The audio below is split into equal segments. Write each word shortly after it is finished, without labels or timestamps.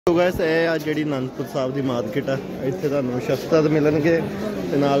तो गैस ये आ जी आनंदपुर साहब की मार्केट है। इतने तुहानूं शस्त्र मिलणगे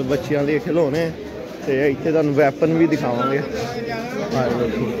ते नाल बच्चियां लई खिलौने ते इत्थे तुहानूं वैपन भी दिखावांगे।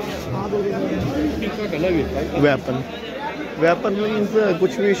 वैपन वैपन मीनस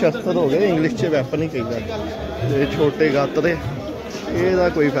कुछ भी शस्त्र हो गए, इंग्लिश च वैपन ही कही छोटे गातरे ਇਹਦਾ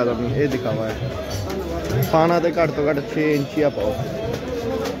कोई फायदा नहीं। ये दिखावा है खाना तो घट तो घट 6 इंची पाओ।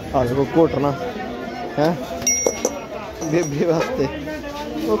 आ देखो घोटना है बेबे वास्ते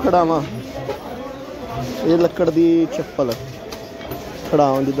वो खड़ावा, ये लकड़ की चप्पल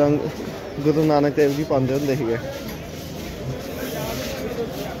खड़ावा जिदा गुरु नानक देव जी पाते होंगे सीगे।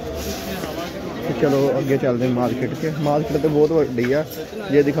 चलो अगे चलते मार्केट के। मार्केट तो बहुत वड्डी है,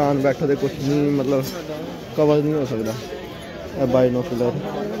 जे दिखान बैठो तो कुछ नहीं मतलब कवर नहीं हो सकता। बाइनोकुलर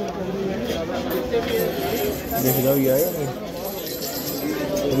देखदा भी आया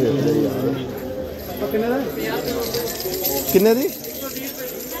किन्ने दी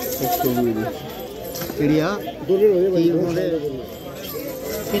 120 दी चिड़िया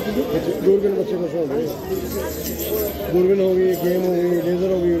दूरबीन बच्चे को हो गए, दूरबीन हो गई, गेम हो गई, लेजर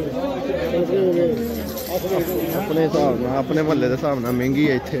हो गई, हो गए। अपने हिसाब न अपने महल्ले के हिसाब न महंगी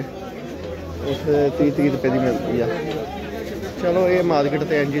है इत्थे, उत्थे 30 रुपए की मिलती है। चलो ये मार्केट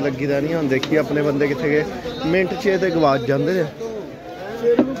तो इंज ही लगी रहनी। हम देखिए अपने बंदे कितने गए, मिनट च तो गवाच जाते हैं,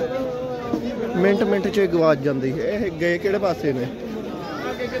 मिनट च गवाच जाते हैं। गए किहड़े पासे ने?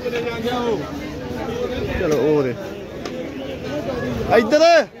 चलो और इधर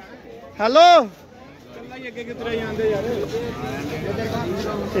हेलो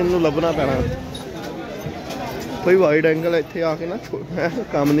इनू लभना पैना कोई वाइड एंगल इत्थे आके ना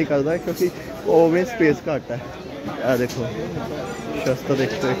काम नहीं करता क्योंकि ओवें स्पेस घट है। आ देखो शस्त्र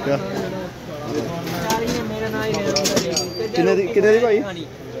देखो एक कितने दी भाई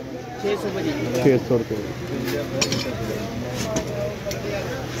 600 रुपये।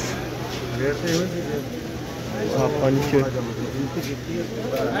 पंच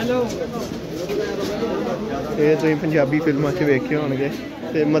ये तुम पंजाबी फिल्मों च वेखे होणगे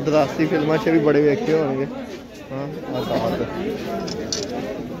ते मद्रासी फिल्मों च भी बड़े वेखे होणगे। हाँ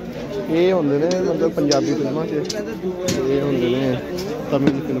ये होंदे ने मतलब पंजाबी फिल्मों च, ये होंदे ने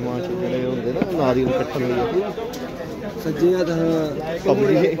तमिल फिल्मों च जेहड़े होंदे ना नारियल कट्टन वाले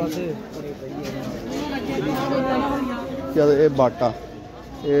चल ये बाटा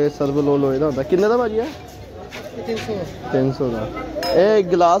ये सर्वलो लोहे का होंदा। किन्ने दा भाजी है? 300 का। ये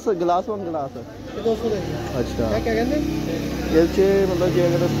गिलास गिलास वन गिलास 200 अच्छा ये मतलब जे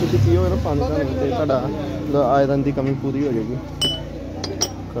अगर तुम पियो ना पानी तो आयरन की कमी पूरी हो जाएगी।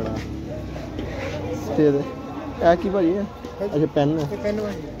 कड़ा है कि भाजी है? अच्छा पेन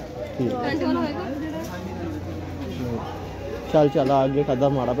ठीक चल चल आगे खादा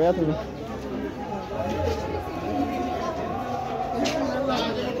माड़ा पाया तुम।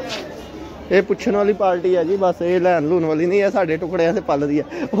 ये पुछण वाली पार्टी है जी, बस ये लैन लून वाली नहीं है। साढ़े टुकड़े से पल दी है।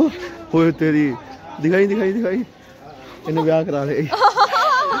 ओए तेरी दिखाई दिखाई दिखाई इन्हें ब्याह करा ले,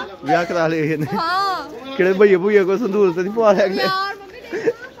 ब्याह करा ले किहड़े भैया भुइया को संदूर से नहीं पवा लिया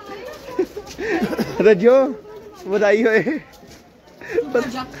रजो बधाई होए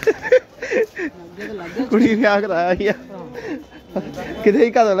कुड़ी ब्याह कराया किथे ही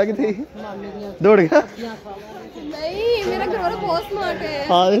घर किथे दौड़ गया। नहीं मेरा घर वाला बहुत स्मार्ट है।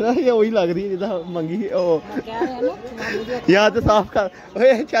 हाँ ना ये वही लग रही है जिदा मंगी ओ यार तो साफ कर।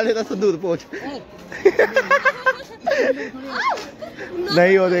 ओए चल दा संदूर पोछ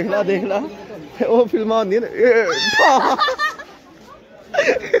नहीं वो देख ला वो फिल्म होंदी है ना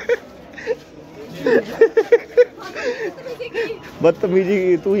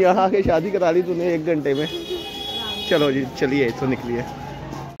बदतमीजी तू यहाँ आके शादी करा ली तूने 1 घंटे में। चलो जी चलिए इथों निकलिए।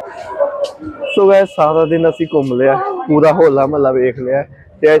 सो गए सारा दिन असी घूम लिया, पूरा होला महला वेख लिया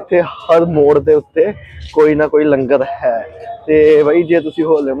ते इत्थे हर मोड़ के उत्ते कोई ना कोई लंगर है। ते बई जे तुसी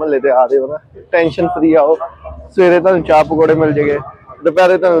होले महल्ले ते आ रहे हो ना टेंशन फ्री आओ। सवेरे तुहानूं चाह पकौड़े मिल जाएंगे,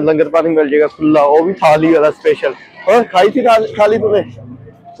 दोपहरे तुहानूं लंगर पानी मिल जाएगा खुला, वो भी थाली वाला स्पेशल। और खाई थी थाली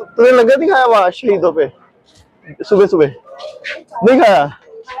तूने लंगर नहीं खाया वहाँ शहीदों पे सुबह सुबह नहीं खाया?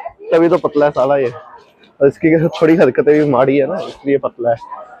 तभी तो पतला है साला ये, और इसकी थोड़ी हरकतें भी माड़ी है ना इसलिए पतला है।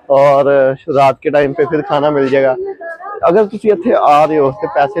 और रात के टाइम पे फिर खाना मिल जाएगा। अगर तुम इतने आ रहे हो तो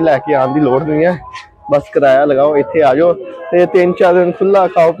पैसे लैके आने की लोड़ नहीं है, बस किराया लगाओ इतने आ जाओ तो 3-4 दिन खुला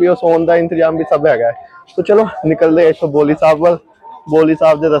खाओ पियो सोन का इंतजाम भी सब है। तो चलो निकलते इतों बोली साहब वाल। बोली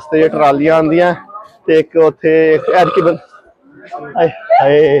साहब के रस्ते ट्रालियां आंदियां ते एक उत्थे ऐतकी बंद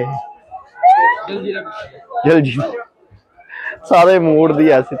जलजी सारे मूड दी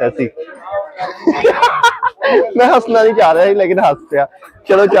ऐसी तैसी मैं हसना नहीं चाह रहा ही लेकिन हस पाया।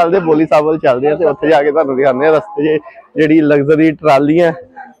 चलो चलते बोली साहब वाल चलते हैं तो उत्थे जाके तुहानूं दिखाने रस्ते जी लग्जरी ट्रालियां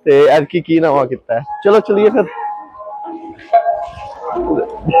ते ऐतकी की नवा किता है। चलो चलिए फिर।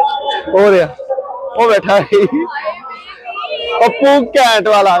 हो रहा वो बैठा है पप्पू कैंट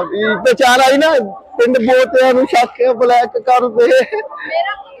वाला पहचान आई ना पिंड बोते शक ब्लैक कर दे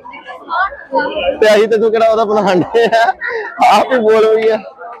अही तेन कि बुलान डे आप ही बोल रही है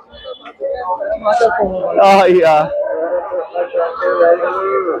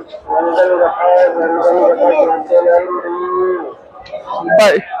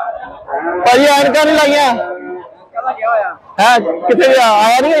भाई ऐनका नहीं लाइया है कितने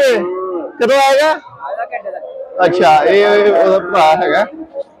आया नहीं कदों आएगा अच्छा ये भरा है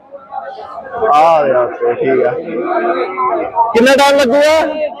ठीक है कितना टाइम लगेगा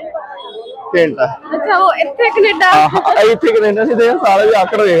घंटा अच्छा वो इतने कनेडा इतने कनेडा से सारे भी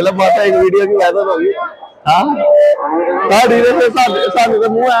आकर देख लो बस एक वीडियो की वैसे होगी हाँ सानू तो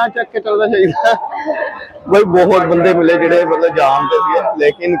मुंह ऐ चक के चलना चाहिए भाई बहुत बंदे मिले जेडे मतलब जानते थे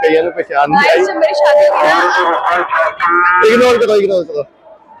लेकिन कई पहचान नहीं आई मेरी शादी इग्नोर करो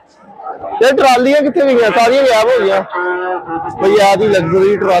यार ट्रालियां कितने गई सारियां गायब हो गई भाई याद ही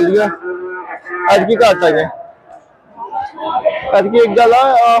लग्जरी ट्रालियां अज की घट आई अज की एक गल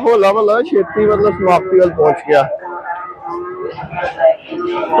होला मतलब छेती मतलब समाप्ति वाल पहुंच गया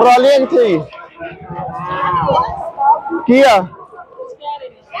ट्रालियां कितने की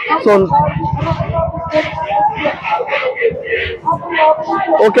सुन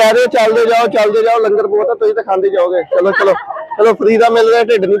वो कह रहे चलते जाओ लंगर बहुत है तुम तो खाते जाओगे चलो चलो चलो फ्री का मिल रहा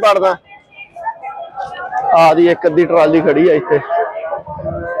ढिड नहीं भरदा आदि एक अद्धी ट्राली खड़ी है इतने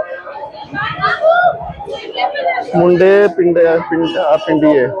मुंडे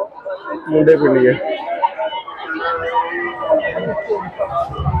पिंडिए मुंडे पिंडिए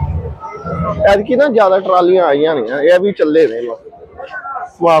ऐतकी ना ज्यादा ट्रालियां आई नहीं ये भी चले ने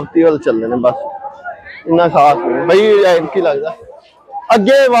समाप्ति वाल चले ने बस इन्ना खास नहीं भाई ऐतकी लगता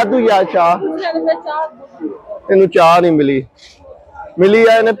अगे वाधू यार चाह तेन चाह नहीं मिली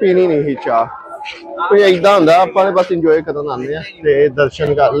है इन्हें पीनी नहीं चाह कोई इदा होंगे आप बस इंजॉय करन आने दर्शन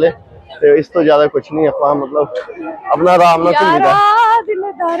कर ले इस तो ज्यादा कुछ नहीं आप मतलब अपना आराम नाल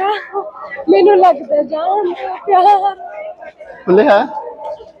मैनू लगदा जान प्यार खुले है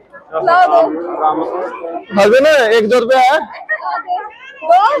हजे ना 1-2 रुपया है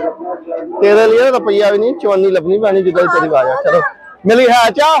तेरे लिए रुपया भी नहीं चवन्नी लभनी पैनी जिदा तेरी आवाज है चलो मिली है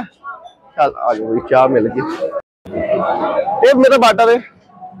चाह चल आ जाओ चाह मिल गई ये मेरा बाटा दे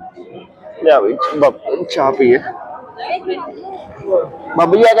लिया भाई चाह पीए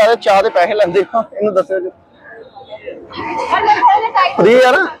बाबू जी आ चाह के पैसे लेंदे इन्हू दस फ्री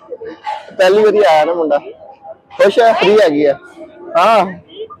है ना पहली बारी आया ना मुंडा खुश है फ्री हैगी है हाँ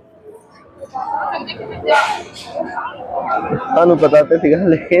सानू पता तो सीगा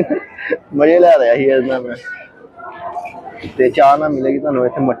लेकिन मजे लै रहा ही इस मैं ते चाह ना मिलेगी तुहानू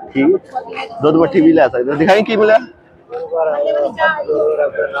इत्थे मट्ठी दुध मट्ठी भी लै सकदे दिखाई की मिला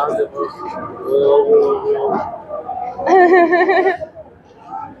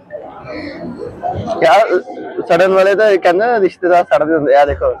यार सड़न वाले तो कहते हैं रिश्तेदार सड़ते होंगे यार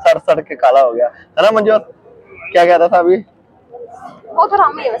देखो सड़ के काला हो गया है ना मंजू क्या कह रहा था अभी वो तो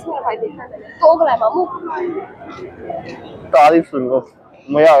रामी है बस मेरा भाई देखा तो गला मामू तारीफ सुन लो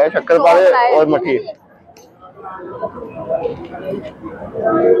मजा आ गया शक्कर पारे और मट्ठी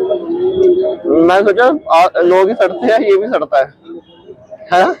मैं सोचा लोग ही सड़ते हैं ये भी सड़ता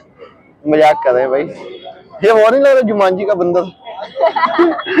है मजाक कर रहे हैं भाई ये वो नहीं लग रहा जुमानजी का बंदर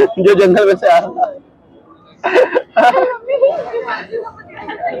जो जंगल में से आया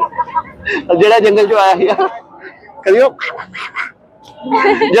जेड़ा जंगल चो आया करियो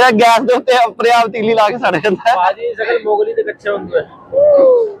जेड़ा गैस दे उत्ते अपने आप तीली ला के सड़ जांदा है भाजी शक्ल मोगली दे कच्चे वांगू है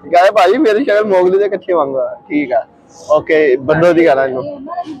कहते भाजी मेरी शक्ल मोगली दे कच्चे वांगू है ठीक है ओके बंदो दी गाना इनो